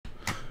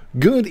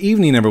Good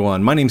evening,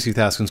 everyone. My name is Heath,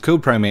 Haskins,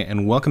 Code Primate,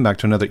 and welcome back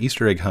to another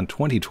Easter Egg Hunt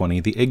 2020.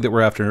 The egg that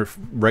we're after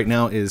right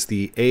now is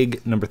the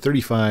egg number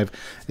 35.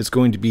 It's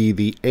going to be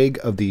the egg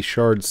of the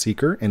Shard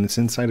Seeker, and it's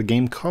inside a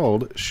game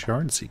called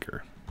Shard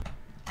Seeker.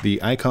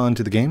 The icon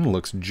to the game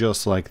looks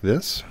just like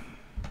this,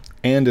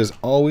 and as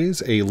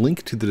always, a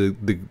link to the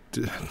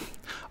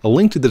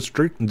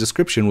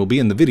description will be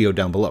in the video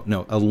down below.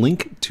 No, a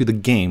link to the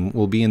game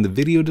will be in the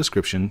video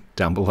description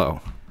down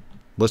below.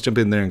 Let's jump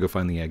in there and go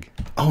find the egg.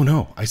 Oh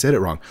no, I said it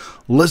wrong.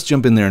 Let's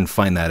jump in there and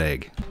find that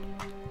egg.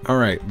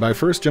 Alright, by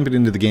first jumping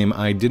into the game,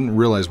 I didn't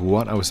realize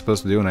what I was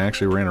supposed to do, and I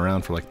actually ran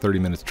around for like 30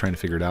 minutes trying to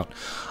figure it out.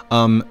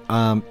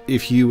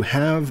 If you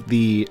have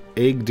the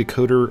egg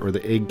decoder or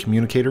the egg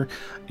communicator,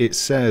 it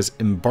says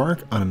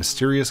embark on a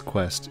mysterious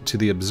quest to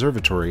the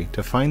observatory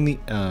to find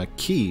the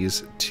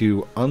keys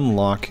to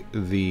unlock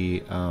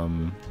the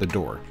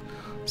door.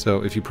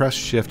 So if you press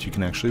shift, you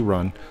can actually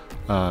run.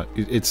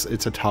 It's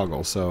a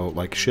toggle, so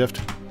like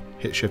shift,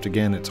 hit shift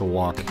again, it's a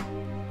walk,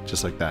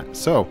 just like that.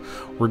 So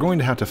we're going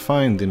to have to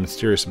find the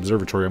mysterious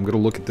observatory. I'm going to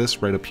look at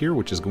this right up here,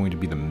 which is going to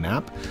be the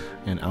map,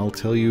 and I'll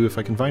tell you if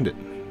I can find it.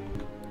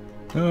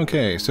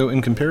 Okay, so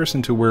in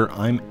comparison to where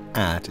I'm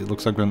at, it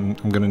looks like I'm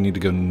going to need to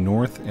go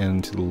north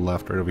and to the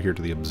left right over here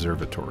to the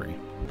observatory.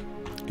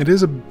 It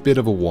is a bit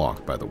of a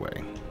walk, by the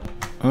way.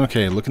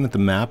 Okay, looking at the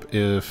map,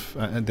 if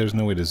there's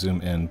no way to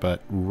zoom in,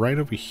 but right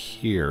over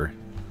here,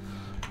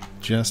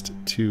 there's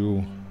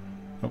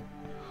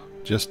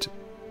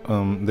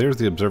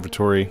the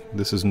observatory.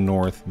 This is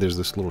north. There's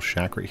this little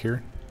shack right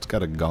here. It's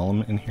got a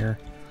golem in here.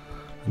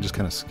 I just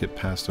kind of skip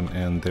past them,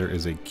 and there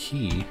is a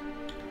key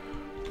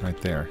right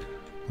there.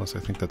 Plus, I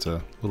think that's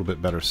a little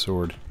bit better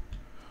sword.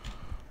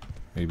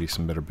 Maybe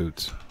some better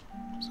boots.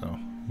 So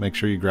make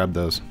sure you grab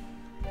those.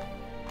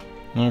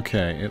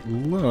 Okay, it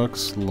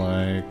looks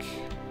like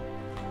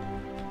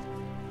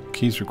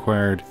keys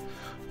required.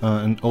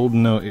 An old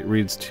note, it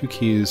reads 2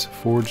 keys,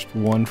 forged,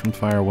 1 from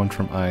fire, 1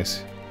 from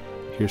ice.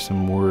 Here's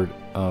some word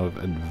of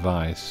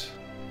advice.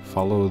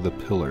 Follow the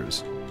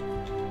pillars.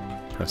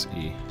 Press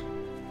E.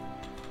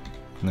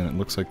 And then it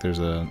looks like there's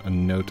a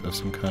note of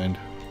some kind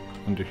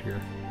under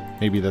here.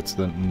 Maybe that's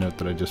the note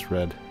that I just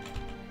read.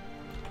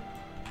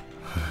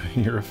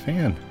 You're a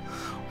fan.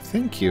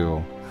 Thank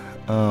you.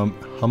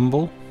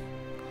 Humble?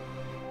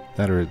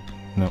 That or,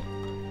 no.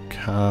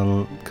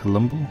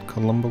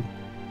 Columble?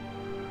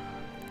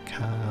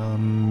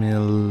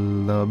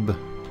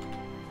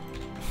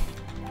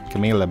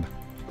 Camilub.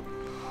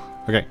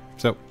 Okay,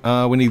 so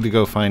we need to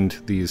go find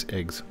these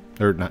eggs.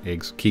 Or not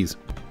eggs, keys.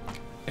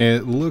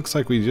 It looks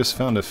like we just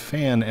found a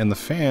fan, and the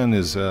fan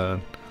is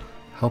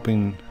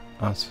helping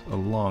us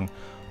along.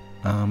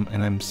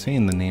 And I'm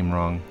saying the name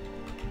wrong.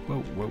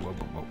 Whoa.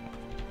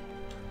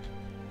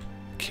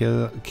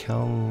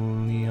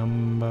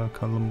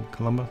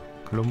 Columba?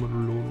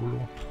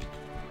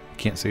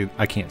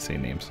 I can't say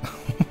names.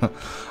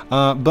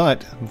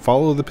 But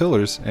follow the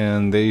pillars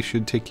and they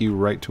should take you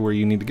right to where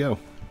you need to go.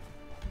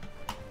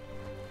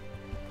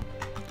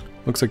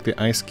 Looks like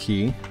the ice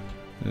key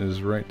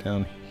is right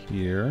down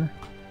here.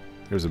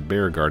 There's a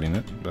bear guarding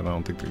it, but I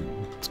don't think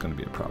it's going to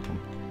be a problem.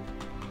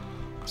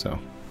 So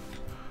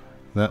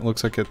that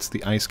looks like it's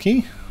the ice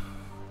key.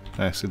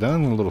 Nicely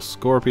done. A little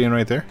scorpion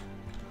right there.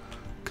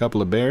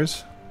 Couple of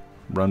bears.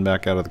 Run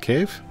back out of the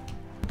cave.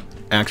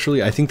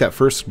 Actually, I think that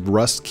first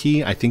rust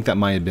key, I think that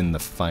might have been the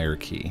fire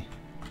key.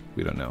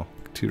 We don't know.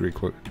 2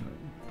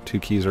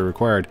 keys are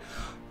required.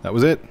 That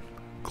was it.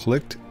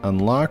 Clicked,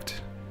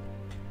 unlocked.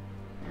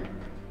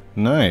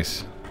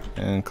 Nice.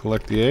 And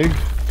collect the egg.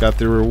 Got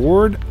the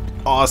reward.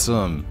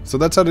 Awesome. So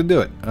that's how to do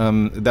it.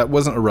 That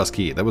wasn't a rust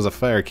key. That was a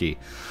fire key.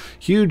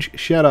 Huge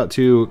shout out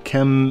to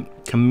Cami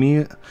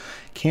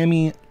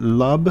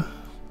Lub.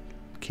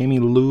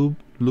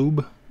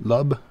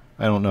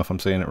 I don't know if I'm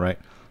saying it right.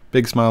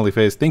 Big smiley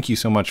face. Thank you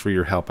so much for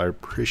your help. I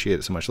appreciate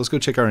it so much. Let's go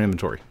check our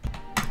inventory.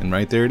 And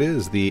right there it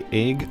is, the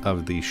egg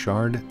of the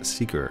Shard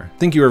Seeker.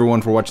 Thank you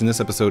everyone for watching this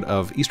episode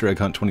of Easter Egg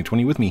Hunt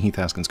 2020 with me, Heath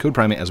Haskins, Code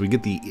Primate, as we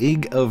get the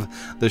egg of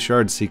the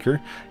Shard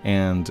Seeker.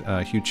 And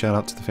a huge shout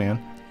out to the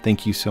fan.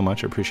 Thank you so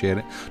much. I appreciate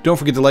it. Don't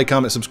forget to like,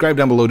 comment, subscribe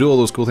down below. Do all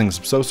those cool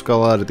things. So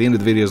skull out at the end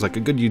of the videos like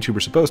a good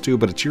YouTuber supposed to,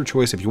 but it's your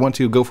choice. If you want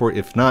to, go for it.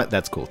 If not,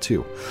 that's cool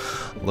too.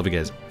 Love you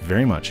guys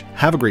very much.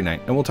 Have a great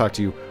night, and we'll talk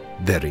to you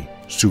very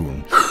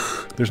soon.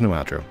 There's no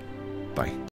outro. Bye.